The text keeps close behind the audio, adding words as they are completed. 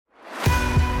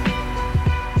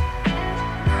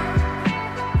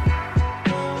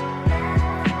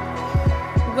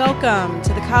Welcome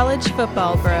to the College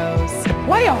Football Bros.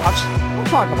 Playoffs? We'll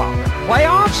talk about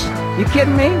playoffs? You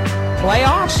kidding me?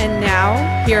 Playoffs? And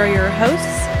now, here are your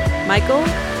hosts, Michael,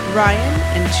 Ryan,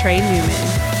 and Trey Newman.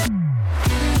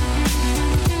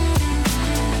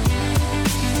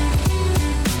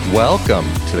 Welcome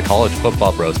to the College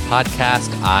Football Bros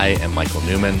podcast. I am Michael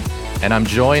Newman, and I'm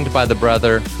joined by the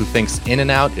brother who thinks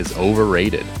In-N-Out is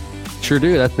overrated. Sure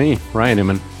do. That's me, Ryan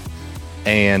Newman.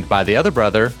 And by the other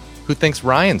brother who thinks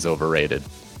Ryan's overrated.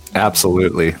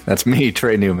 Absolutely. That's me,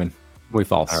 Trey Newman. We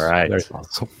false. All right. Very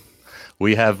false.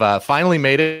 We have finally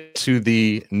made it to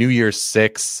the New Year's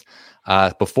Six.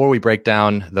 Before we break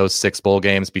down those 6 bowl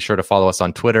games, be sure to follow us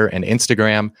on Twitter and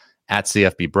Instagram at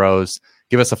CFB Bros.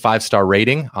 Give us a 5-star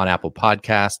rating on Apple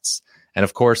Podcasts. And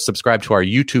of course, subscribe to our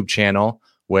YouTube channel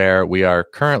where we are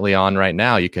currently on right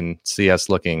now. You can see us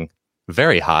looking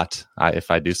very hot, if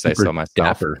I do say so myself.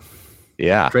 Dapper.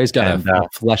 Yeah. Trey's got a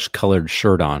flesh-colored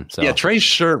shirt on. So. Yeah, Trey's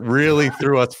shirt really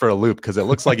threw us for a loop because it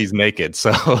looks like he's naked.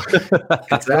 So go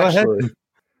ahead and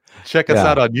check us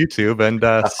out on YouTube and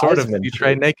sort of see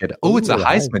Trey naked. Oh, it's a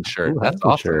Heisman shirt. That's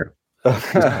awesome.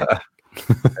 There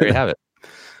you have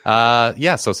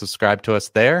it. So subscribe to us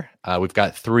there. We've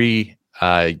got 3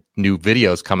 new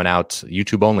videos coming out,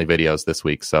 YouTube-only videos this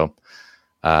week. So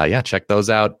check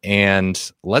those out.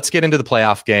 And let's get into the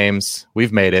playoff games.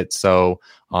 We've made it. So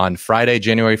on Friday,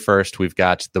 January 1st, we've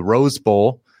got the Rose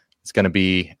Bowl. It's going to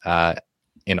be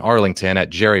in Arlington at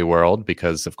Jerry World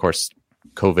because, of course,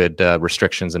 COVID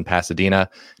restrictions in Pasadena.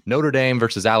 Notre Dame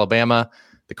versus Alabama.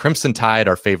 The Crimson Tide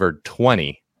are favored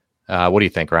 20. What do you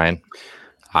think, Ryan?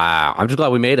 I'm just glad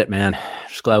we made it, man.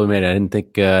 Just glad we made it. I didn't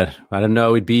think, I didn't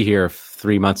know we'd be here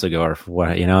 3 months ago or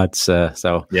what, it's,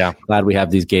 glad we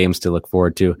have these games to look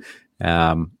forward to.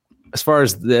 As far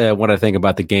as what I think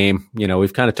about the game,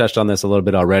 we've kind of touched on this a little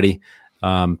bit already.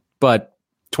 But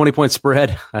 20-point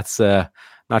spread, that's,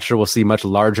 not sure we'll see much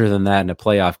larger than that in a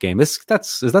playoff game. Is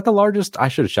that the largest? I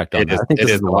should have checked on that. I think it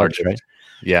is the largest, right?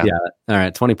 Yeah. All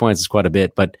right. 20 points is quite a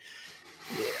bit, but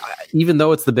even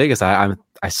though it's the biggest, I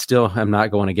still am not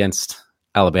going against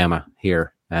Alabama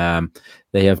here.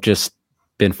 They have just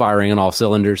been firing on all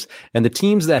cylinders, and the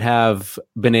teams that have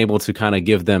been able to kind of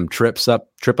give them trip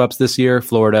ups this year,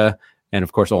 Florida, and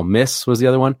of course Ole Miss was the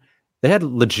other one. They had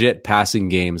legit passing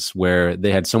games where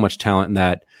they had so much talent in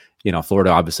that, Florida,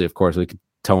 obviously, of course,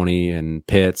 Tony and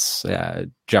Pitts,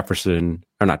 Jefferson,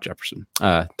 or not Jefferson.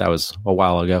 That was a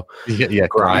while ago. Yeah,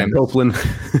 Grimes, Copeland,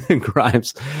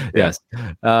 Grimes. Yes.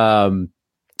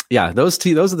 Those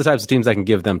are the types of teams that can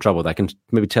give them trouble, that can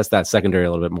maybe test that secondary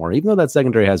a little bit more, even though that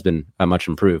secondary has been much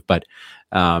improved. But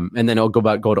and then it'll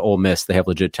go to Ole Miss. They have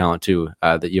legit talent too.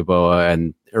 That Yeboah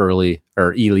and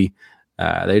Ely.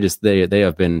 They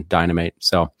have been dynamite.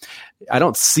 So I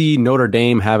don't see Notre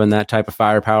Dame having that type of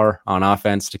firepower on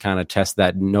offense to kind of test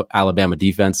that Alabama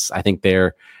defense. I think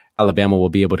Alabama will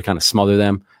be able to kind of smother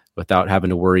them without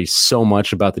having to worry so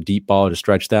much about the deep ball to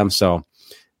stretch them. So,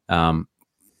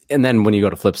 and then when you go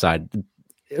to flip side,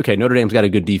 okay, Notre Dame's got a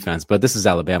good defense, but this is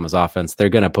Alabama's offense. They're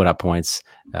going to put up points.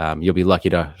 You'll be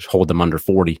lucky to hold them under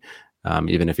 40,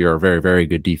 even if you're a very, very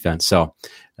good defense. So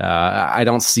I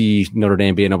don't see Notre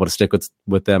Dame being able to stick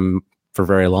with them for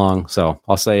very long. So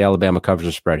I'll say Alabama covers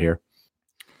the spread here.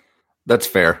 That's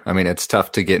fair. I mean, it's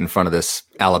tough to get in front of this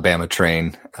Alabama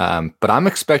train, but I'm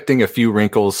expecting a few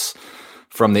wrinkles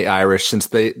from the Irish since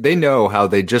they know how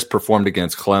they just performed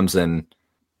against Clemson.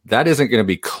 That isn't going to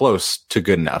be close to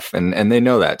good enough, and they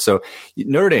know that. So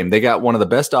Notre Dame, they got one of the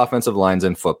best offensive lines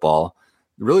in football.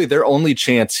 Really, their only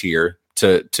chance here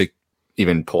to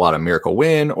even pull out a miracle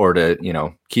win or to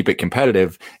keep it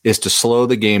competitive is to slow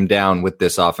the game down with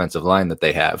this offensive line that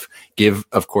they have. Give,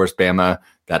 of course, Bama,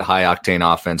 that high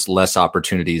octane offense, less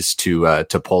opportunities to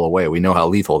pull away. We know how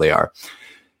lethal they are.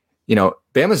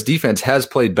 Bama's defense has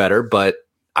played better, but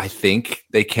I think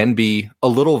they can be a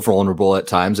little vulnerable at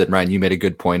times. And Ryan, you made a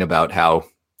good point about how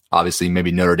obviously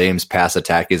maybe Notre Dame's pass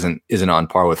attack isn't on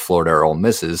par with Florida or Ole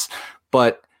Miss's,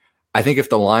 but I think if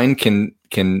the line can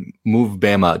move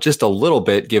Bama just a little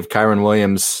bit, give Kyron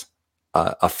Williams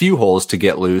a few holes to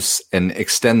get loose and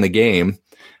extend the game,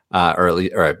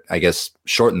 or I guess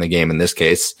shorten the game in this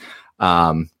case,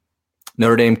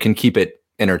 Notre Dame can keep it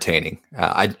entertaining.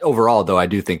 Overall, though, I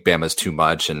do think Bama's too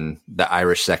much, and the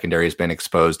Irish secondary has been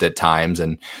exposed at times,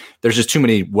 and there's just too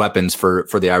many weapons for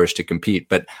the Irish to compete.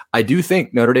 But I do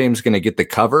think Notre Dame's going to get the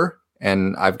cover,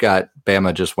 and I've got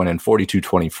Bama just winning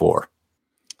 42-24.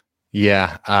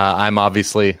 Yeah, I'm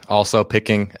obviously also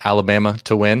picking Alabama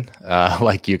to win.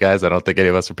 Like you guys, I don't think any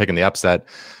of us are picking the upset.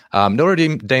 Notre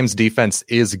Dame's defense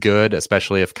is good,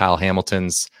 especially if Kyle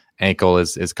Hamilton's ankle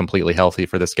is completely healthy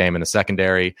for this game in the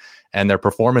secondary. And their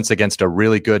performance against a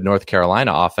really good North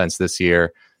Carolina offense this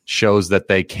year shows that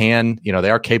they can, they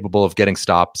are capable of getting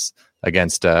stops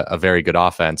against a very good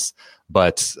offense.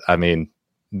 But I mean,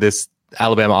 this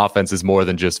Alabama offense is more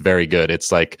than just very good.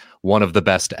 It's like one of the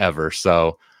best ever.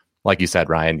 So like you said,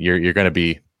 Ryan, you're going to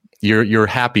be, you're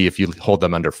happy if you hold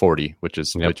them under 40, which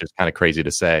is kind of crazy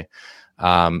to say.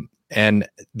 And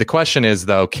the question is,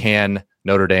 though, can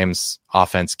Notre Dame's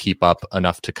offense keep up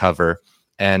enough to cover?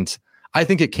 And I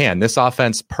think it can. This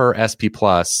offense per SP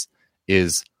Plus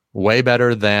is way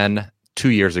better than 2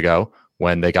 years ago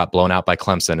when they got blown out by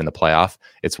Clemson in the playoff.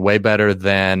 It's way better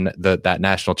than that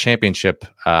national championship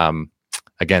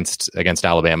against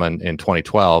Alabama in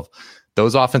 2012.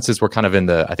 Those offenses were kind of in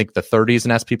the 30s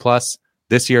in SP Plus.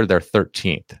 This year they're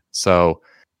 13th. So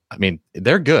I mean,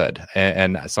 they're good.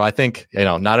 And so I think,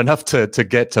 not enough to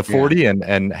get to 40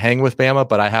 and hang with Bama,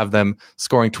 but I have them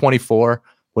scoring 24.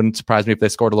 Wouldn't surprise me if they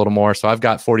scored a little more. So I've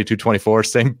got 42-24,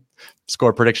 same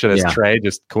score prediction as Trey,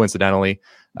 just coincidentally.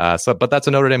 But that's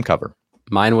a Notre Dame cover.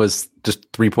 Mine was just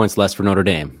 3 points less for Notre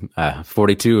Dame,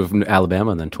 42 of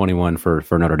Alabama and then 21 for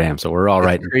Notre Dame. So we're all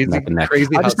right. Crazy.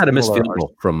 I just had a missed field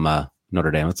goal from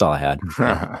Notre Dame. That's all I had.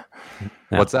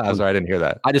 What's that? I'm sorry, I didn't hear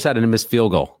that. I just had a missed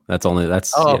field goal. That's we're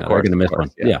going to miss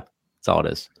one. Yeah, that's all it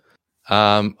is.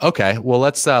 Okay, well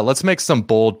let's make some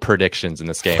bold predictions in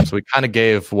this game. So we kind of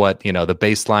gave what the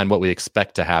baseline, what we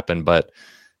expect to happen, but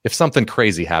if something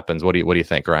crazy happens, what do you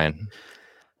think, Ryan?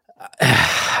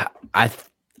 I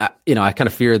kind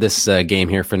of fear this game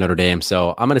here for Notre Dame,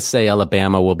 so I'm going to say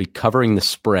Alabama will be covering the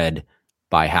spread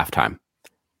by halftime.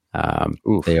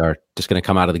 They are just going to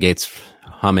come out of the gates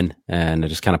humming and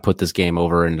just kind of put this game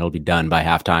over, and it'll be done by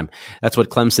halftime. That's what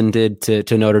Clemson did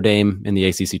to Notre Dame in the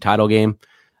ACC title game.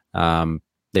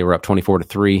 They were up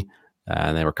 24-3,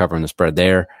 and they were covering the spread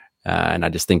there. And I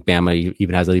just think Bama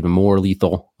even has an even more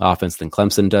lethal offense than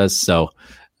Clemson does. So,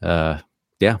 I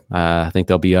think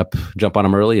they'll be up, jump on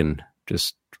them early, and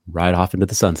just ride off into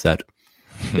the sunset.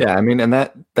 Yeah, I mean, and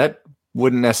that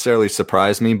wouldn't necessarily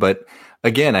surprise me, but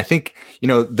again, I think,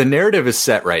 the narrative is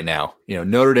set right now.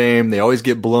 Notre Dame, they always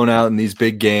get blown out in these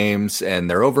big games and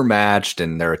they're overmatched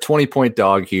and they're a 20-point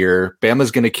dog here.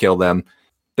 Bama's going to kill them.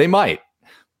 They might.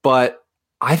 But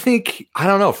I think, I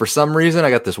don't know, for some reason,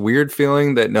 I got this weird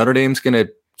feeling that Notre Dame's going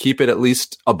to keep it at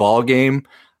least a ball game.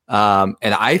 And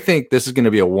I think this is going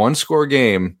to be a one-score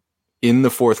game in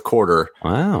the fourth quarter.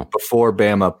 Wow. Before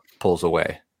Bama pulls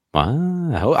away.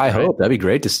 Wow. I hope. That'd be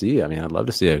great to see. I mean, I'd love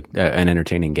to see an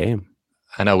entertaining game.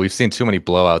 I know we've seen too many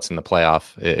blowouts in the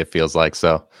playoff, it feels like.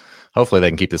 So hopefully they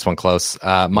can keep this one close.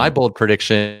 My bold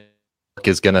prediction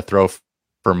is going to throw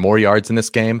for more yards in this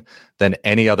game than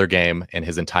any other game in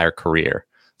his entire career.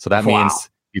 So that means,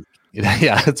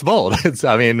 it's bold. It's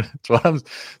what I'm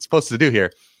supposed to do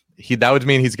here. That would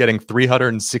mean he's getting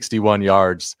 361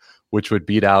 yards, which would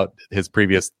beat out his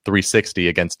previous 360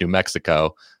 against New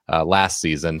Mexico last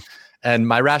season. And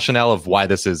my rationale of why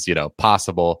this is,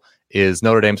 possible is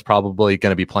Notre Dame's probably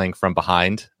going to be playing from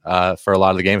behind for a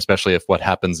lot of the game, especially if what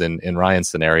happens in Ryan's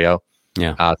scenario.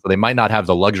 Yeah. So they might not have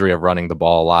the luxury of running the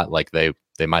ball a lot like they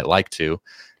might like to.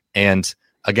 And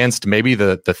against maybe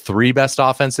the three best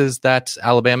offenses that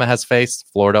Alabama has faced,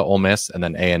 Florida, Ole Miss, and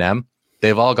then A&M,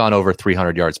 they've all gone over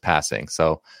 300 yards passing.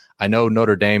 So I know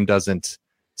Notre Dame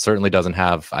certainly doesn't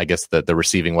have, I guess, the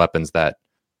receiving weapons that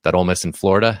Ole Miss and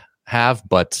Florida have,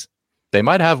 but they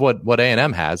might have what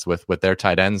A&M has with their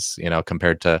tight ends,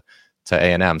 compared to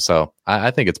A&M. So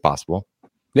I think it's possible.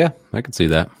 Yeah, I can see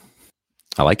that.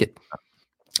 I like it.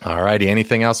 All righty.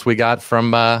 Anything else we got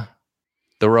from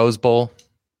the Rose Bowl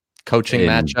coaching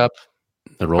matchup?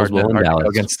 The Rose Bowl in Dallas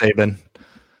against Saban.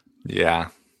 Yeah.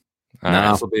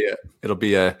 Right. It'll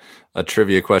be a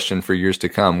trivia question for years to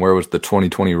come. Where was the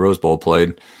 2020 Rose Bowl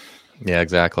played? Yeah,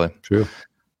 exactly. True.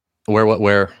 Where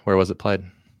was it played?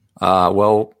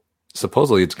 Well,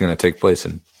 supposedly it's going to take place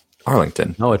in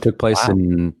Arlington. No, it took place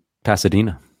in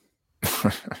Pasadena.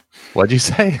 What'd you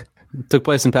say? It took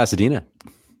place in Pasadena.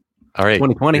 All right.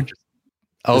 2020.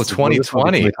 Oh,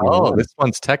 2020. Oh, this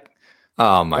one's tech.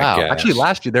 Oh, my gosh. Actually,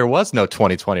 last year there was no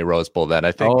 2020 Rose Bowl then,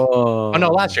 I think. Oh no,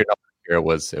 last year. No, it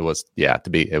was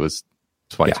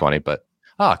 2020, but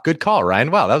good call,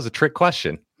 Ryan. Wow, that was a trick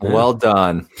question. Well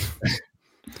done.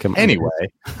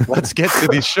 Anyway, let's get to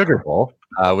the Sugar Bowl.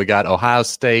 We got Ohio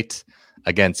State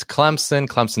against Clemson.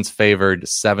 Clemson's favored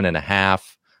 7.5.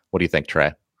 What do you think,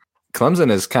 Trey? Clemson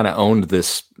has kind of owned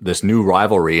this new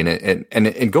rivalry,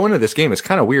 and going to this game is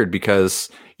kind of weird because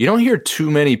you don't hear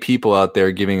too many people out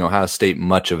there giving Ohio State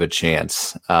much of a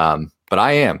chance. But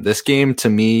I am. This game, to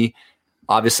me,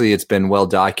 obviously, it's been well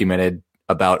documented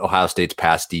about Ohio State's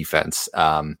pass defense.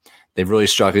 They've really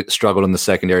struggled in the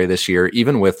secondary this year,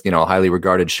 even with, highly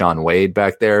regarded Shaun Wade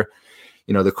back there.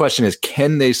 The question is,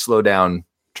 can they slow down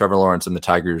Trevor Lawrence and the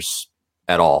Tigers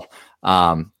at all?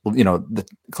 The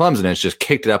Clemson has just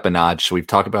kicked it up a notch. We've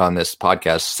talked about on this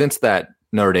podcast since that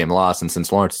Notre Dame loss, and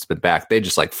since Lawrence has been back, they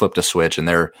just like flipped a switch, and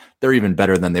they're even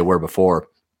better than they were before.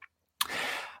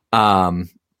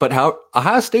 But how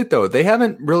Ohio State, though, they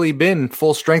haven't really been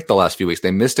full strength the last few weeks. They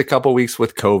missed a couple weeks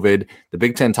with COVID. The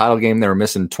Big Ten title game, they were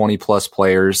missing 20 plus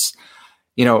players.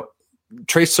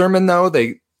 Trey Sermon, though,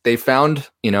 they found,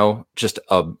 just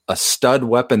a stud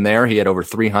weapon there. He had over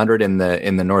 300 in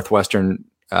the Northwestern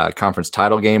Conference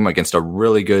title game against a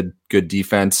really good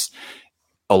defense.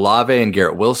 Olave and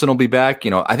Garrett Wilson will be back.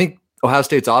 I think Ohio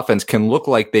State's offense can look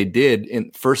like they did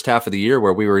in first half of the year,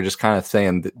 where we were just kind of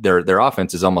saying that their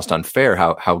offense is almost unfair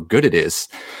how good it is.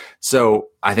 So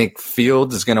I think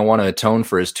Fields is going to want to atone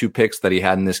for his 2 picks that he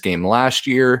had in this game last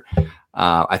year.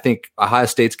 I think Ohio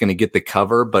State's going to get the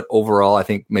cover, but overall, I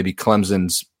think maybe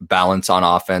Clemson's balance on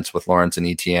offense with Lawrence and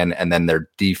Etienne, and then their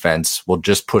defense will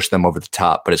just push them over the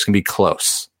top, but it's going to be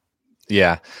close.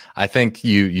 Yeah, I think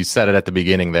you said it at the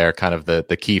beginning there, kind of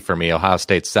the key for me. Ohio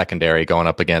State's secondary going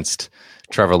up against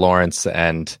Trevor Lawrence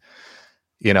and,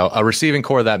 a receiving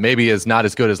core that maybe is not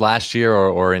as good as last year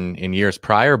or in years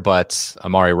prior, but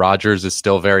Amari Rodgers is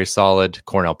still very solid.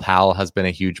 Cornell Powell has been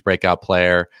a huge breakout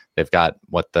player. They've got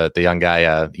the young guy,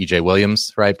 EJ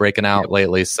Williams, right, breaking out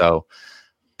lately. So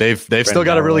they've still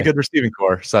got a really good receiving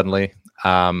core suddenly,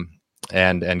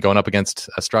 and going up against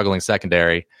a struggling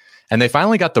secondary. And they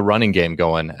finally got the running game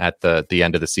going at the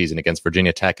end of the season against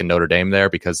Virginia Tech and Notre Dame there,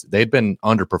 because they'd been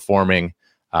underperforming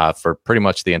for pretty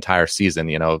much the entire season.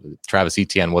 Travis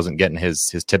Etienne wasn't getting his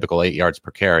typical 8 yards per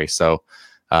carry. So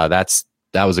that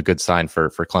was a good sign for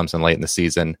Clemson late in the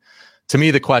season. To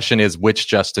me, the question is which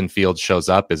Justin Fields shows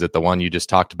up. Is it the one you just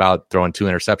talked about, throwing 2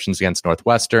 interceptions against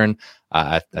Northwestern?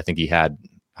 I think he had,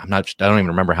 I don't even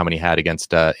remember how many he had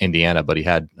against Indiana, but he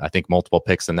had, I think, multiple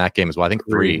picks in that game as well. I think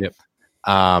 3. Yep.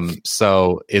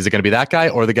 So is it going to be that guy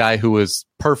or the guy who was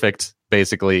perfect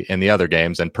basically in the other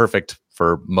games and perfect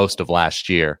for most of last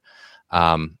year?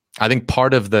 I think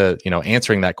part of the,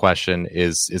 answering that question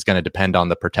is going to depend on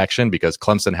the protection, because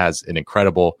Clemson has an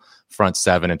incredible front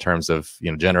 7 in terms of,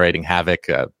 generating havoc,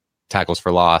 tackles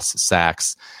for loss,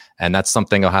 sacks. And that's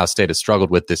something Ohio State has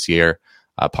struggled with this year.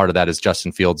 Part of that is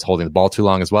Justin Fields holding the ball too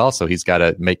long as well. So he's got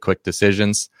to make quick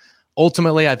decisions.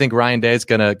 Ultimately, I think Ryan Day is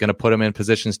gonna put him in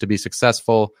positions to be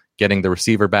successful. Getting the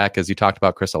receiver back, as you talked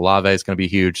about, Chris Olave, is going to be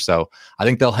huge. So I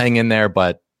think they'll hang in there,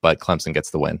 but Clemson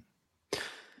gets the win.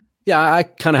 Yeah, I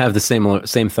kind of have the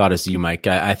same thought as you, Mike.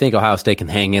 I think Ohio State can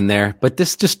hang in there, but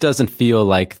this just doesn't feel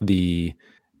like they're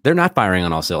not firing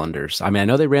on all cylinders. I mean, I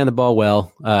know they ran the ball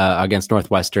well against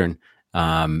Northwestern,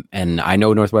 and I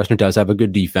know Northwestern does have a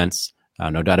good defense.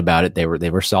 No doubt about it. They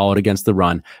were solid against the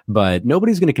run, but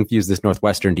nobody's going to confuse this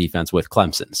Northwestern defense with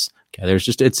Clemson's. Okay,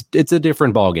 it's a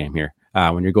different ball game here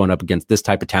when you're going up against this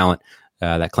type of talent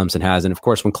that Clemson has, and of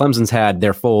course, when Clemson's had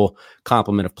their full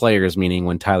complement of players, meaning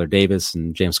when Tyler Davis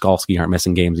and James Skalski aren't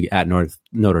missing games at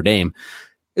Notre Dame,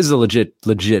 this is a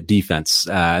legit defense,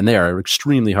 and they are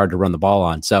extremely hard to run the ball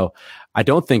on. So I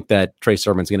don't think that Trey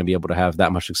Sermon's going to be able to have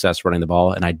that much success running the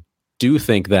ball, and I do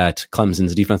think that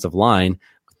Clemson's defensive line,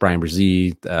 Brian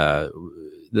Brzee,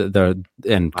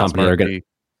 and company are going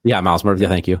to, Miles Murphy.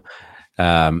 Thank you.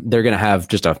 They're going to have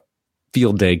just a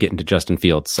field day getting to Justin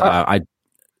Fields.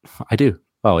 I do.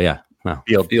 Oh yeah. Well,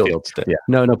 Fields. Yeah.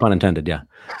 No pun intended. Yeah.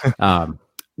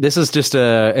 This is just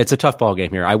it's a tough ball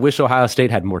game here. I wish Ohio State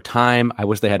had more time. I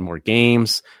wish they had more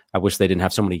games. I wish they didn't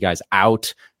have so many guys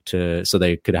out so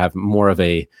they could have more of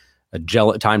a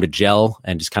time to gel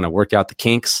and just kind of work out the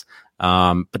kinks.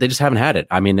 But they just haven't had it.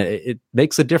 I mean, it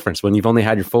makes a difference when you've only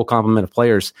had your full complement of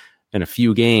players in a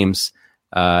few games.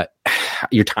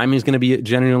 Your timing is going to be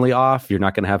genuinely off. You're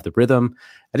not going to have the rhythm.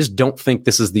 I just don't think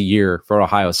this is the year for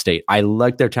Ohio State. I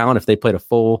like their talent. If they played a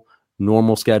full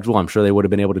normal schedule, I'm sure they would have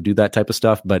been able to do that type of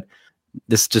stuff. But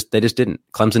they just didn't.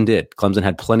 Clemson did. Clemson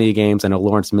had plenty of games. I know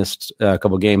Lawrence missed a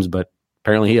couple of games, but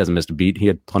apparently he hasn't missed a beat. He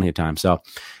had plenty of time. So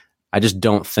I just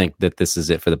don't think that this is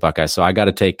it for the Buckeyes. So I got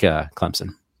to take Clemson.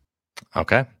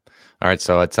 Okay. All right.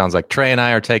 So it sounds like Trey and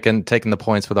I are taking the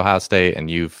points with Ohio State, and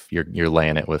you're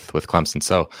laying it with Clemson.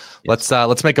 So yes.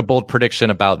 Let's make a bold prediction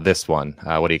about this one.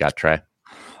 What do you got, Trey?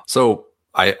 So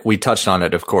we touched on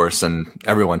it, of course, and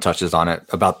everyone touches on it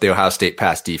about the Ohio State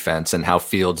pass defense and how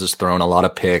Fields has thrown a lot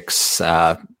of picks.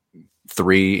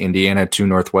 3 Indiana, 2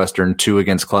 Northwestern, 2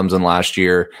 against Clemson last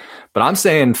year. But I'm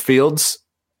saying Fields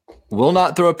will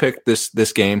not throw a pick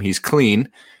this game. He's clean,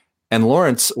 and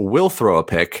Lawrence will throw a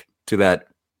pick to that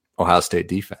Ohio State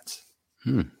defense.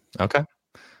 Okay.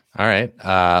 All right.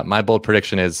 My bold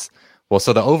prediction is,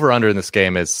 so the over-under in this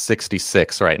game is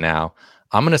 66 right now.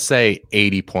 I'm going to say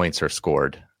 80 points are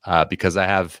scored because I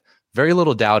have very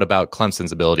little doubt about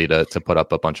Clemson's ability to put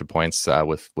up a bunch of points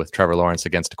with Trevor Lawrence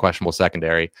against a questionable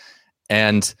secondary.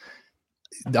 And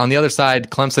on the other side,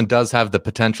 Clemson does have the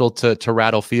potential to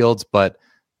rattle Fields, but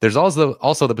there's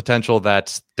also the potential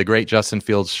that the great Justin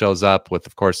Fields shows up with,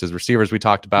 of course, his receivers we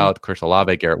talked about, Chris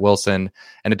Olave, Garrett Wilson.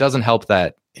 And it doesn't help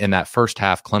that in that first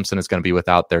half, Clemson is going to be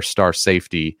without their star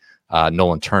safety,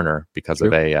 Nolan Turner, because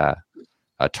of a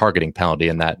targeting penalty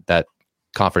in that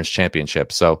conference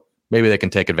championship. So maybe they can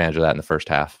take advantage of that in the first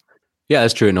half. Yeah,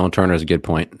 that's true. Nolan Turner is a good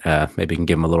point. Maybe you can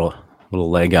give him a little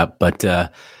leg up. But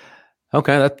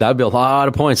okay, that'd be a lot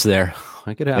of points there.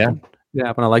 That could happen.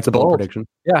 Yeah, I like the bold prediction.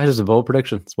 Yeah, it's a bold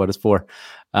prediction. That's what it's for.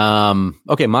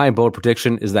 Okay, my bold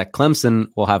prediction is that Clemson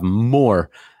will have more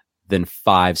than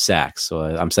 5 sacks. So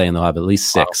I'm saying they'll have at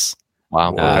least 6.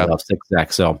 Wow. They'll have 6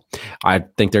 sacks. So I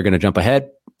think they're going to jump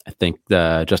ahead. I think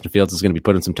Justin Fields is going to be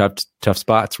put in some tough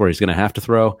spots where he's going to have to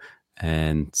throw.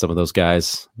 And some of those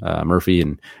guys, Murphy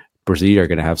and Brzee, are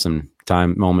going to have some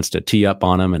moments to tee up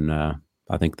on him. And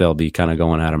I think they'll be kind of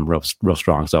going at him real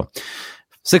strong. So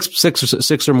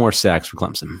six or more sacks for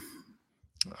Clemson.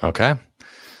 Okay.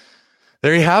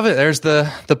 There you have it. There's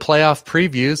the playoff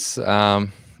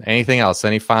previews. Anything else?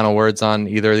 Any final words on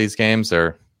either of these games,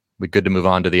 or we good to move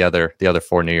on to the other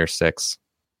 4 New Year's Six?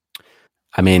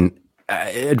 I mean,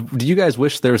 do you guys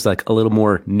wish there was like a little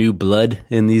more new blood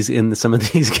in some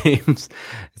of these games?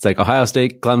 It's like Ohio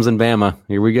State, Clemson, Bama.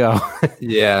 Here we go.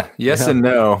 Yeah. Yes and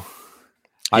no.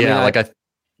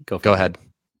 Go ahead.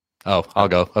 Oh, I'll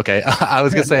go. Okay. I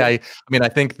was going to say, I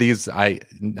think these, I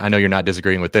know you're not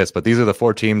disagreeing with this, but these are the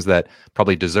 4 teams that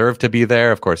probably deserve to be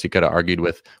there. Of course, you could have argued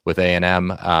with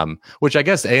A&M, which I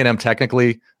guess A&M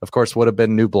technically, of course, would have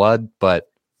been new blood,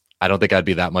 but I don't think I'd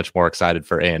be that much more excited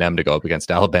for A&M to go up against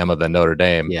Alabama than Notre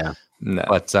Dame. Yeah. No.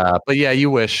 But yeah,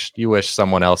 you wish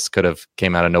someone else could have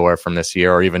came out of nowhere from this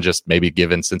year, or even just maybe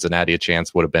given Cincinnati a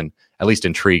chance would have been at least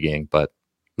intriguing. But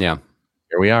yeah,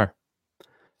 here we are.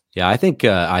 Yeah, I think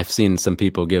I've seen some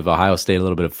people give Ohio State a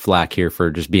little bit of flack here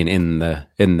for just being in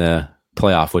the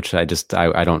playoff, which I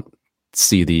don't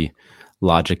see the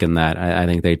logic in that. I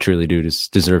think they truly do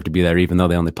deserve to be there, even though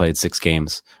they only played 6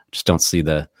 games. Just don't see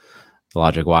the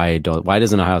logic. Why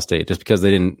doesn't Ohio State? Just because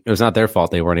it was not their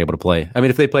fault they weren't able to play. I mean,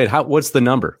 if they played, what's the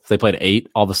number? If they played 8,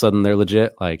 all of a sudden they're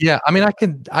legit. Like, yeah, I mean,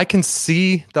 I can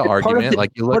see the argument.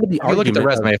 You look at the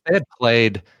resume. If they had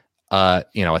played a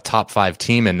top 5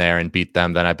 team in there and beat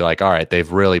them, then I'd be like, all right, they've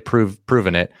really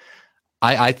proven it.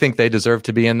 I think they deserve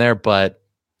to be in there, but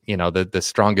the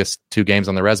strongest 2 games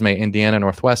on the resume, Indiana,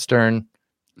 Northwestern,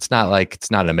 it's not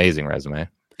an amazing resume.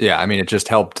 Yeah, I mean, it just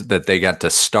helped that they got to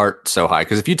start so high,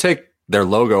 because if you take their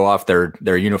logo off their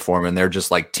uniform and they're just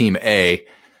like Team A,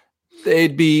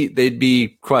 they'd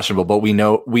be questionable. But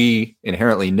we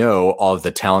inherently know all of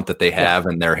the talent that they have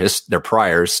and their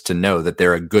priors to know that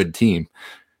they're a good team.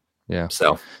 Yeah.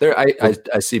 So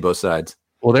I see both sides.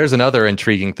 Well, there's another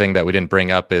intriguing thing that we didn't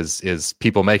bring up is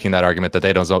people making that argument that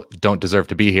they don't deserve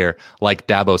to be here, like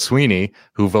Dabo Swinney,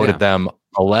 who voted them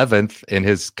 11th in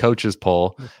his coaches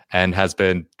poll and has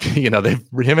been, him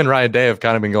and Ryan Day have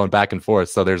kind of been going back and forth.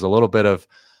 So there's a little bit of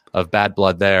bad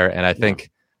blood there. And I think,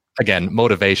 again,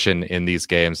 motivation in these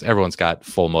games, everyone's got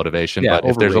full motivation. But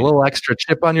if there's a little extra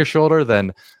chip on your shoulder,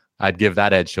 then I'd give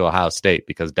that edge to Ohio State,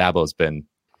 because Dabo's been,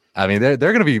 I mean, they're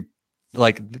going to be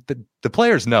like, the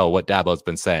players know what Dabo's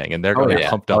been saying, and they're going to get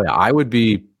pumped up. Oh, yeah. I would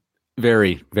be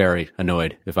very, very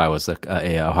annoyed if I was a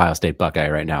Ohio State Buckeye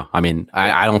right now. I mean,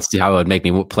 I don't see how it would make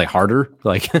me play harder.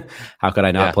 Like, how could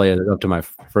I not play it up to my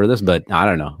furthest? But I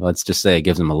don't know. Let's just say it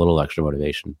gives them a little extra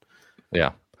motivation.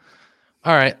 Yeah.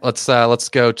 All right. Let's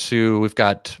go to, we've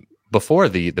got, before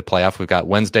the playoff, we've got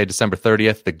Wednesday, December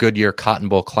 30th, the Goodyear Cotton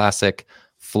Bowl Classic,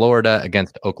 Florida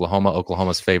against Oklahoma.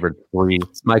 Oklahoma's favored 3.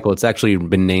 Michael, it's actually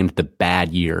been named the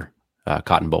Bad Year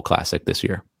Cotton Bowl Classic this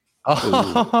year.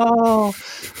 Oh,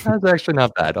 that's actually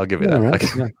not bad. I'll give you that.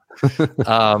 Right?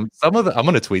 I'm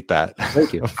going to tweet that.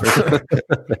 Thank you.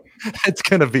 It's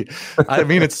going to be, I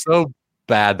mean, it's so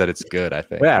bad that it's good, I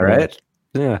think. Yeah, right?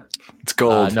 Yeah. It's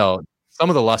gold. No, some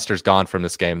of the luster's gone from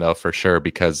this game, though, for sure,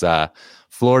 because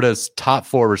Florida's top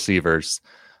 4 receivers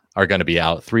are going to be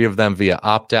out. 3 of them via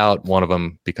opt-out, 1 of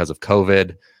them because of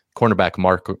COVID. Cornerback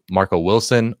Marco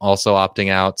Wilson also opting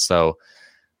out. So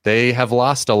they have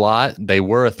lost a lot. They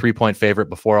were a 3-point favorite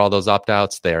before all those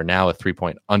opt-outs. They are now a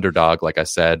 3-point underdog, like I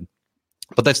said.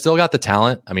 But they've still got the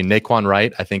talent. I mean, Naquan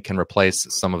Wright, I think, can replace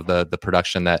some of the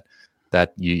production that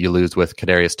that you lose with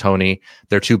Kadarius Toney.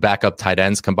 Their 2 backup tight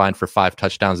ends combined for 5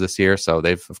 touchdowns this year. So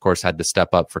they've, of course, had to step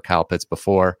up for Kyle Pitts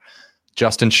before.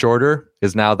 Justin Shorter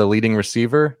is now the leading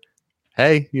receiver.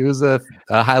 Hey, he was a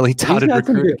highly touted recruit.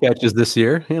 Some good catches this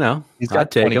year. He's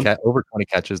got over 20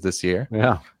 catches this year.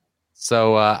 Yeah.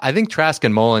 So I think Trask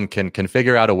and Mullen can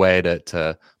figure out a way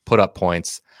to put up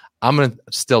points. I'm going to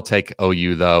still take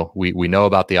OU, though. We know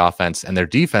about the offense, and their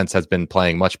defense has been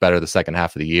playing much better the second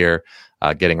half of the year,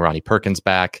 getting Ronnie Perkins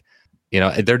back.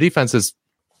 Their defense is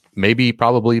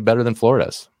probably better than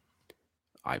Florida's.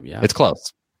 It's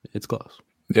close. It's close.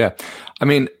 Yeah. I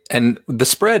mean, and the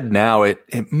spread now, it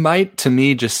might to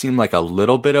me just seem like a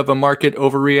little bit of a market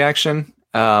overreaction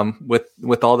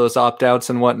with all those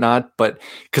opt-outs and whatnot. But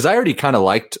because I already kind of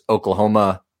liked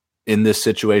Oklahoma in this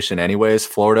situation anyways,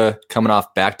 Florida coming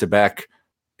off back-to-back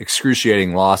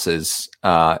excruciating losses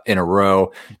in a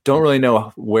row. Don't really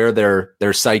know where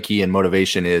their psyche and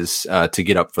motivation is to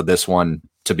get up for this one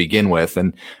to begin with.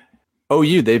 And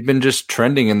OU, they've been just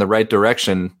trending in the right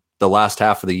direction the last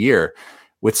half of the year.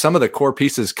 With some of the core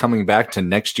pieces coming back to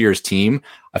next year's team,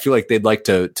 I feel like they'd like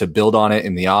to build on it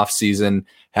in the offseason,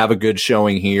 have a good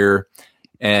showing here.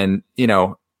 And,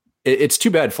 it's too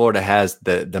bad Florida has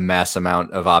the mass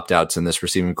amount of opt-outs in this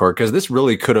receiving corps, because this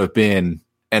really could have been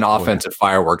an offensive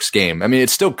fireworks game. I mean, it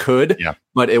still could,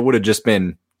 but it would have just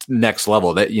been next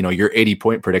level. That, your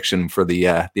 80-point prediction for the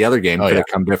other game could have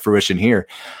come to fruition here.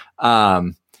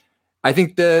 I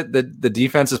think the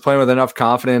defense is playing with enough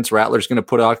confidence. Rattler's going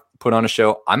to put on a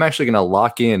show. I'm actually going to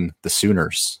lock in the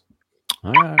Sooners.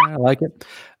 I like it.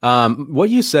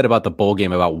 What you said about the bowl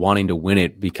game, about wanting to win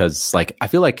it, because I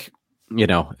feel like,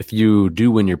 if you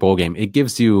do win your bowl game, it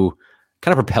gives you,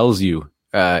 kind of propels you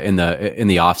in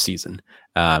the off season.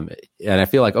 And I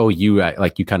feel like OU,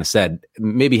 like you kind of said,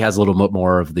 maybe has a little bit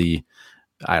more of the,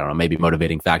 I don't know, maybe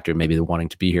motivating factor, maybe the wanting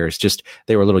to be here. It's just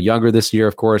they were a little younger this year,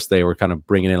 of course. They were kind of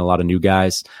bringing in a lot of new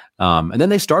guys. And then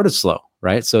they started slow,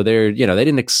 right? So they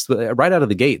didn't, right out of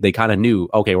the gate, they kind of knew,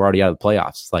 okay, we're already out of the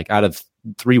playoffs. Like out of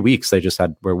 3 weeks, we're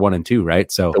 1-2, right?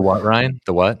 So the what, Ryan?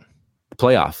 The what? The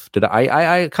playoff. Did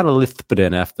I kind of lift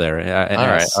an F there? All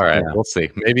right. Yeah. We'll see.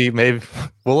 Maybe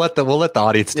we'll let the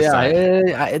audience decide.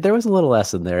 Yeah, there was a little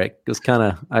S in there. It was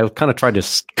I kind of tried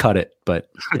to cut it, but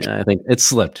I think it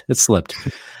slipped.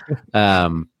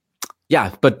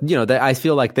 Yeah, but I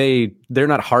feel like they're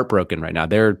not heartbroken right now.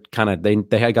 They're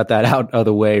they had got that out of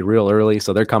the way real early,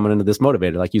 so they're coming into this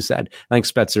motivated, like you said. I think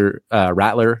Spencer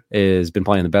Rattler has been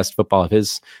playing the best football of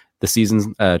the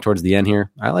season towards the end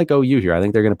here. I like OU here. I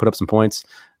think they're going to put up some points,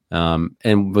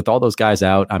 and with all those guys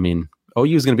out, I mean,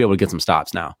 OU is going to be able to get some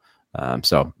stops now.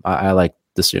 So I like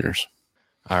the Sooners.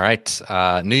 All right,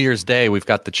 New Year's Day, we've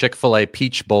got the Chick-fil-A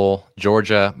Peach Bowl,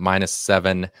 Georgia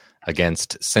 -7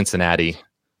 against Cincinnati.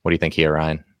 What do you think here,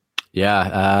 Ryan?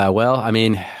 Yeah, well, I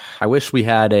mean, I wish we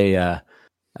had a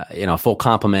full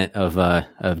complement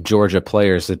of Georgia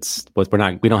players. We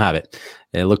don't have it.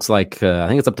 It looks like I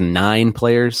think it's up to 9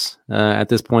 players at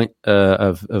this point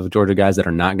of Georgia guys that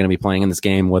are not going to be playing in this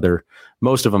game. Whether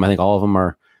most of them, I think all of them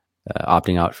are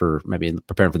opting out for maybe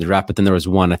preparing for the draft. But then there was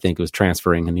one, I think, who was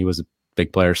transferring, and he was a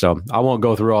big player. So I won't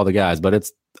go through all the guys, but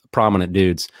it's prominent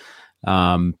dudes.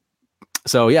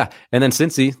 So yeah, and then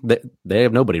Cincy, they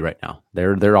have nobody right now.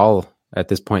 They're all at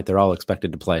this point. They're all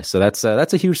expected to play. So that's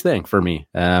a huge thing for me.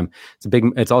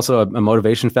 It's also a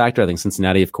motivation factor. I think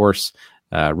Cincinnati, of course,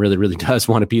 really, really does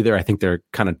want to be there. I think they're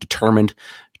kind of determined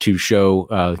to show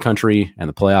the country and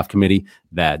the playoff committee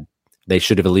that they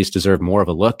should have at least deserved more of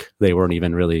a look. They weren't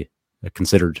even really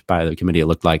considered by the committee, it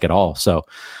looked like, at all. So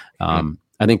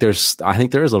I think there is a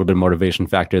little bit of motivation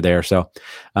factor there. So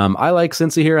I like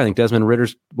Cincy here. I think Desmond Ridder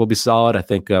will be solid. I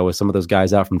think with some of those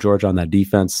guys out from Georgia on that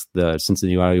defense, the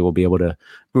Cincinnati will be able to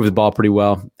move the ball pretty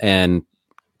well. And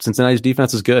Cincinnati's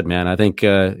defense is good, man. I think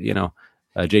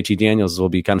JT Daniels will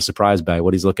be kind of surprised by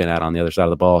what he's looking at on the other side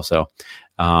of the ball. So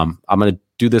I'm going to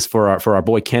do this for our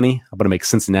boy Kenny. I'm going to make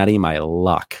Cincinnati my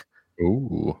lock.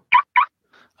 Ooh.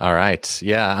 All right.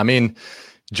 Yeah. I mean,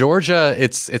 Georgia,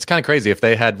 it's kind of crazy.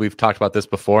 We've talked about this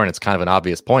before, and it's kind of an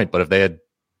obvious point, but if they had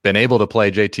been able to play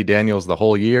JT Daniels the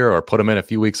whole year or put him in a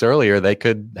few weeks earlier, they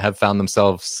could have found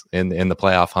themselves in the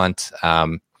playoff hunt.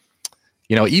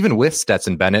 Even with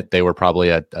Stetson Bennett, they were probably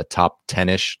a top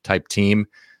 10-ish type team.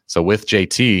 So with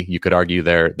JT, you could argue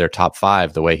they're top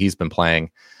 5 the way he's been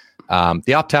playing.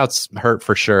 The opt-outs hurt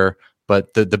for sure,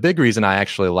 but the big reason I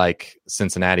actually like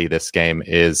Cincinnati this game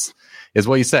is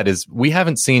what you said, is we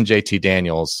haven't seen JT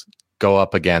Daniels go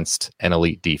up against an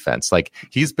elite defense. Like,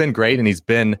 he's been great and he's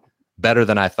been better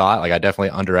than I thought. Like, I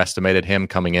definitely underestimated him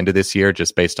coming into this year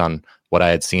just based on what I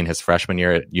had seen his freshman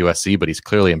year at USC, but he's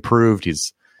clearly improved.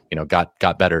 He's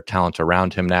got better talent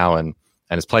around him now and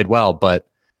has played well. But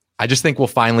I just think we'll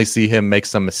finally see him make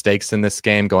some mistakes in this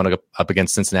game going up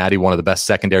against Cincinnati, one of the best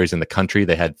secondaries in the country.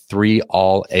 They had 3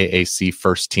 all AAC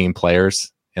first team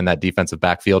players in that defensive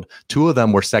backfield. 2 of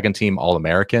them were second team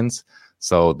All-Americans.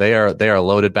 So they are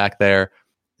loaded back there.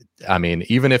 I mean,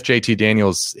 even if JT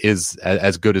Daniels is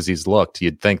as good as he's looked,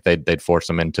 you'd think they'd force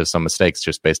him into some mistakes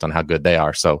just based on how good they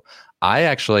are. So I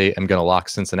actually am going to lock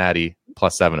Cincinnati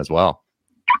 +7 as well.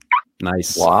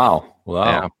 Nice. Wow.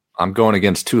 Yeah. I'm going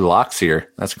against 2 locks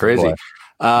here. That's crazy.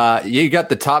 You got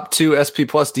the top 2 SP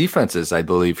Plus defenses, I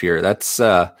believe, here. That's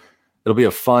it'll be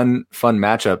a fun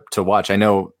matchup to watch. I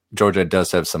know Georgia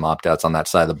does have some opt-outs on that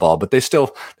side of the ball, but they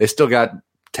still got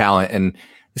talent. And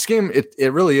this game,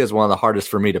 it really is one of the hardest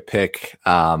for me to pick.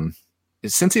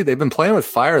 Cincy, they've been playing with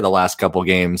fire the last couple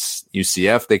games.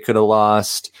 UCF, they could have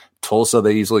lost. Tulsa,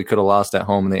 they easily could have lost at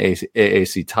home in the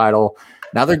AAC title.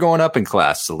 Now they're going up in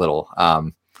class a little.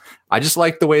 I just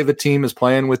like the way the team is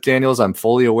playing with Daniels. I'm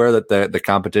fully aware that the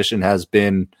competition has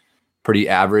been pretty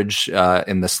average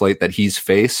in the slate that he's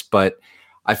faced, but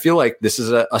I feel like this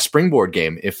is a springboard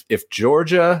game. If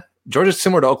Georgia's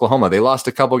similar to Oklahoma, they lost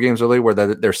a couple games early where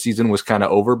their season was kind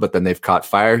of over, but then they've caught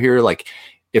fire here. Like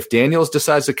if Daniels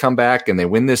decides to come back and they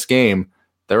win this game,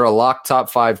 they're a locked top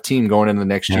 5 team going into the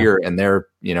next year, and they're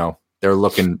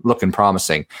looking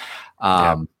promising.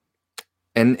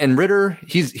 And Ritter,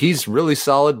 he's really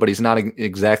solid, but he's not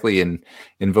exactly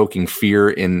invoking fear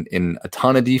in a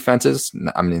ton of defenses.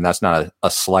 I mean, that's not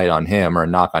a slight on him or a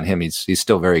knock on him. He's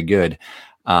still very good.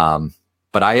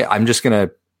 But I'm just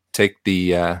gonna take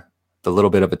the little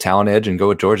bit of a talent edge and go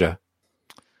with Georgia.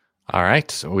 All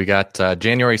right, so we got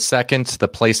January 2nd, the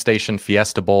PlayStation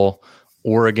Fiesta Bowl,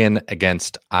 Oregon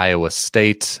against Iowa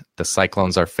State. The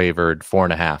Cyclones are favored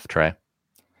 4.5. Trey,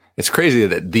 it's crazy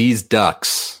that these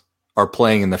Ducks are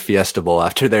playing in the Fiesta Bowl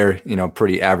after their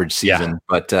pretty average season,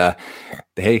 but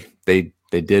they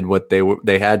did what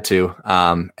they had to,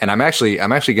 and I'm actually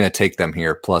going to take them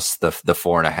here plus the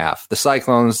 4.5. The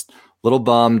Cyclones, a little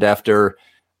bummed after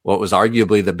what was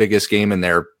arguably the biggest game in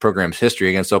their program's history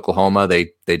against Oklahoma.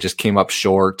 They just came up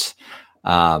short,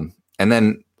 and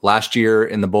then last year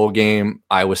in the bowl game,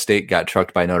 Iowa State got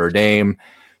trucked by Notre Dame.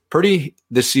 Purdy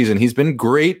this season, he's been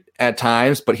great at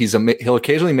times, but he'll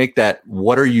occasionally make that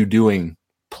 "what are you doing"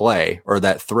 play or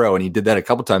that throw, and he did that a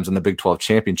couple times in the Big 12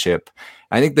 championship.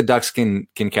 I think the Ducks can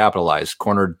capitalize.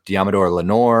 Corner Diamador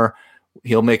Lenore,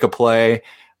 he'll make a play.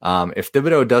 If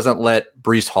Thibodeau doesn't let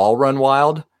Breece Hall run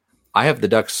wild, I have the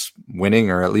Ducks winning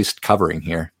or at least covering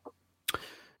here.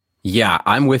 Yeah,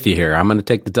 I'm with you here. I'm going to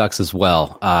take the Ducks as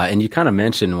well. And you kind of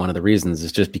mentioned one of the reasons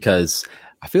is just because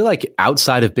I feel like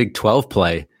outside of Big 12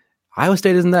 play, Iowa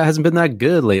State hasn't been that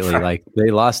good lately. Like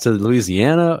they lost to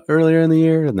Louisiana earlier in the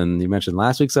year, and then you mentioned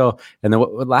last week. So, and then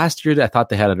last year I thought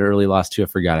they had an early loss too. I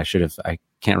forgot. I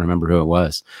can't remember who it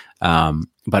was.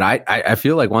 But I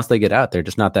feel like once they get out, they're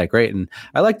just not that great. And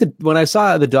I like when I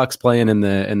saw the Ducks playing in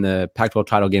the Pac-12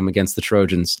 title game against the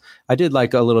Trojans, I did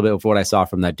like a little bit of what I saw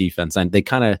from that defense, and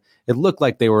it looked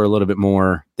like they were a little bit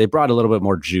more. They brought a little bit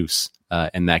more juice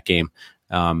in that game.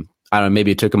 I don't know,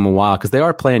 maybe it took them a while because they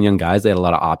are playing young guys. They had a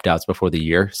lot of opt-outs before the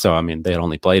year. So, I mean, they had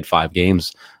only played 5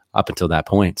 games up until that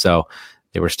point. So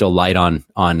they were still light on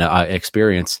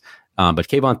experience. But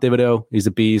Kayvon Thibodeau, he's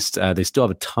a beast. They still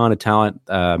have a ton of talent.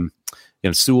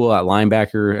 Sewell at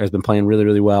linebacker has been playing really,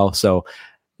 really well. So,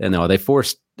 they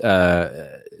forced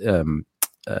USC's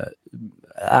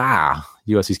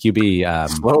QB.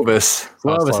 Slovis.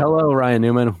 Hello, Ryan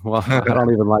Newman. Well, I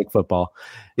don't even like football.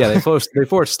 Yeah, they forced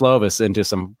Slovis into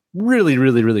some really,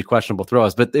 really, really questionable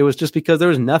throws, but it was just because there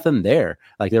was nothing there.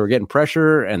 Like they were getting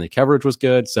pressure and the coverage was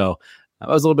good. So that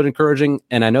was a little bit encouraging.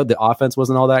 And I know the offense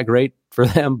wasn't all that great for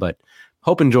them, but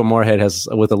hoping Joe Moorhead has,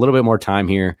 with a little bit more time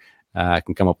here,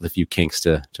 can come up with a few kinks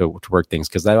to work things,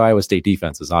 because that Iowa State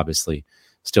defense is obviously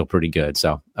still pretty good.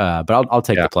 So, but I'll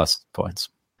take the plus points.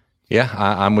 Yeah,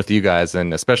 I'm with you guys,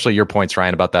 and especially your points,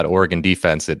 Ryan, about that Oregon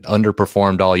defense. It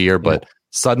underperformed all year, but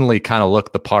suddenly kind of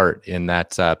looked the part in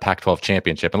that Pac-12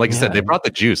 championship. And like you said, they brought the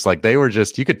juice. Like they were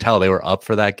you could tell they were up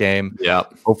for that game. Yeah.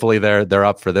 Hopefully they're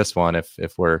up for this one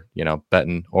if we're,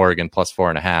 betting Oregon plus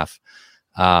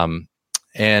 4.5.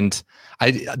 And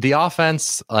the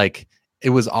offense, like it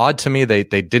was odd to me. They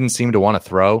didn't seem to want to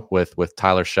throw with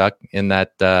Tyler Shuck in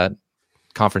that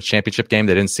conference championship game.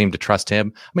 They didn't seem to trust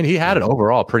him. I mean, he had an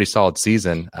overall pretty solid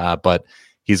season, but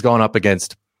he's going up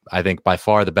against, I think, by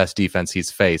far the best defense he's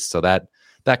faced. So that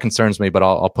concerns me, but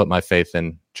I'll put my faith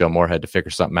in Joe Moorhead to figure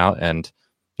something out. And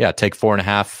take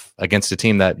 4.5 against a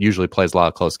team that usually plays a lot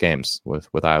of close games with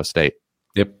Iowa State.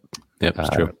 Yep, that's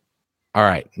true. All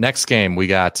right, next game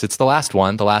it's the last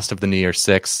one, the last of the New Year's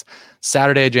Six.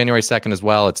 Saturday, January 2nd as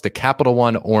well. It's the Capital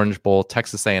One Orange Bowl,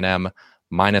 Texas A&M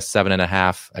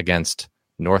 -7.5 against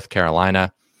North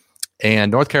Carolina.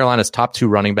 And North Carolina's top 2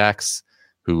 running backs,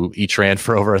 who each ran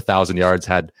for over 1,000 yards,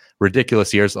 had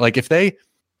ridiculous years. Like of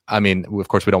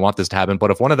course we don't want this to happen,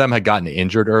 but if one of them had gotten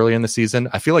injured early in the season,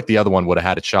 I feel like the other one would have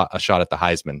had a shot at the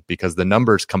Heisman, because the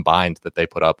numbers combined that they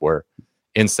put up were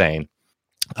insane.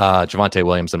 Javonte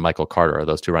Williams and Michael Carter are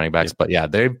those 2 running backs. But yeah,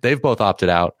 they've both opted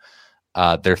out.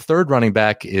 Their third running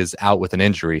back is out with an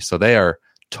injury, so they are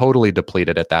totally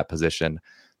depleted at that position.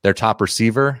 Their top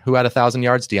receiver, who had 1,000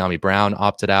 yards, De'Ami Brown,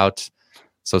 opted out.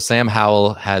 So Sam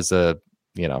Howell has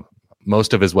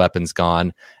most of his weapons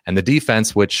gone. And the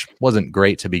defense, which wasn't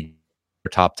great to be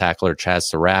top tackler, Chaz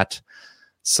Surratt.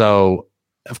 So,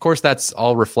 of course, that's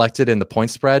all reflected in the point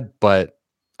spread, but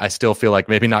I still feel like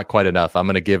maybe not quite enough. I'm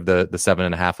going to give the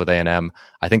 7.5 with A&M.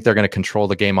 I think they're going to control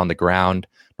the game on the ground.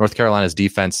 North Carolina's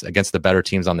defense against the better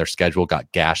teams on their schedule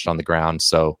got gashed on the ground.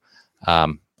 So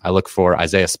I look for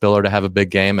Isaiah Spiller to have a big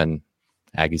game, and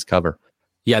Aggies cover.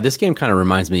 Yeah, this game kind of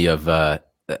reminds me of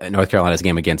North Carolina's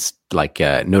game against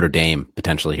Notre Dame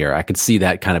potentially here. I could see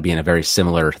that kind of being a very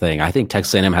similar thing. I think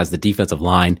Texas A&M has the defensive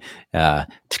line to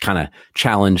kind of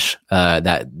challenge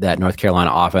that North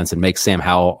Carolina offense and make Sam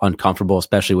Howell uncomfortable,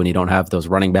 especially when you don't have those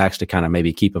running backs to kind of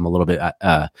maybe keep him a little bit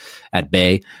at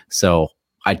bay. So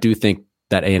I do think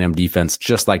that A&M defense,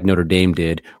 just like Notre Dame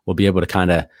did, will be able to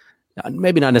kind of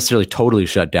maybe not necessarily totally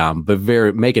shut down, but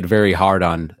make it very hard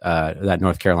on that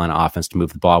North Carolina offense to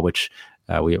move the ball, which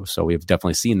we've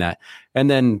definitely seen that. And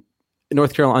then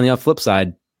North Carolina, on the flip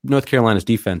side, North Carolina's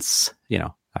defense,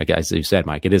 I guess you said,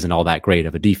 Mike, it isn't all that great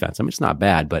of a defense. I mean, it's not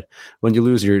bad, but when you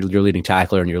lose your leading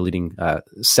tackler and your leading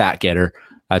sack getter,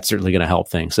 that's certainly going to help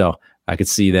things. So I could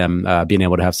see them being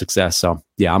able to have success. So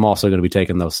yeah, I'm also going to be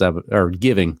taking those 7 or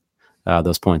giving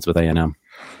those points with A&M.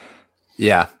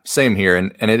 Yeah, same here.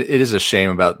 And it is a shame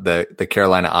about the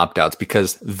Carolina opt-outs,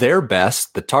 because their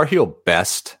best, the Tar Heel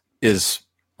best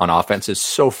on offense is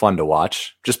so fun to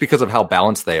watch, just because of how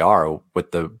balanced they are with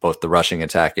both the rushing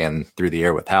attack and through the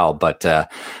air with Howell. But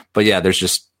yeah, there's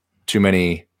just too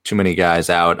many guys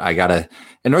out. And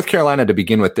North Carolina, to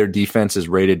begin with, their defense is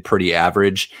rated pretty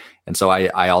average. And so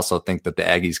I also think that the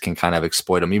Aggies can kind of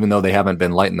exploit them, even though they haven't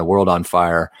been lighting the world on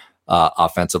fire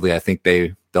offensively. I think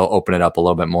they'll open it up a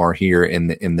little bit more here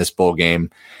in this bowl game,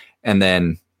 and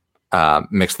then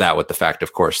mix that with the fact,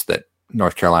 of course, that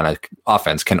North Carolina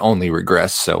offense can only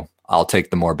regress. So I'll take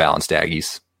the more balanced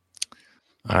Aggies.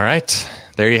 All right.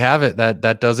 There you have it.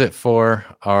 That does it for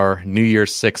our New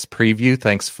Year's 6 preview.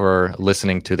 Thanks for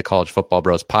listening to the College Football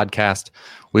Bros podcast.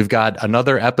 We've got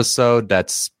another episode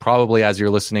that's probably, as you're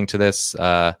listening to this,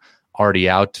 already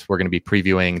out. We're going to be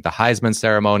previewing the Heisman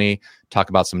ceremony, talk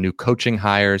about some new coaching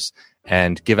hires,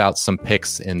 and give out some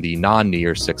picks in the non-New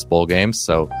Year's 6 bowl games.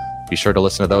 So be sure to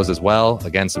listen to those as well.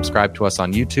 Again, subscribe to us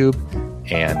on YouTube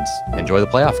and enjoy the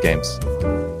playoff games.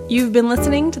 You've been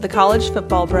listening to the College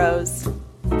Football Bros.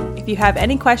 If you have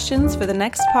any questions for the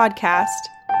next podcast,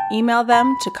 email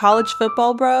them to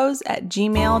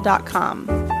collegefootballbros@gmail.com.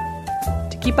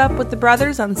 To keep up with the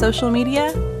brothers on social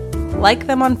media, like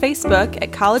them on Facebook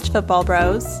at College Football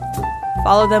Bros,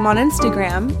 follow them on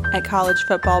Instagram at College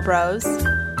Football Bros,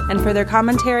 and for their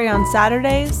commentary on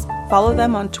Saturdays, follow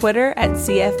them on Twitter at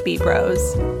CFB Bros.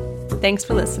 Thanks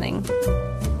for listening.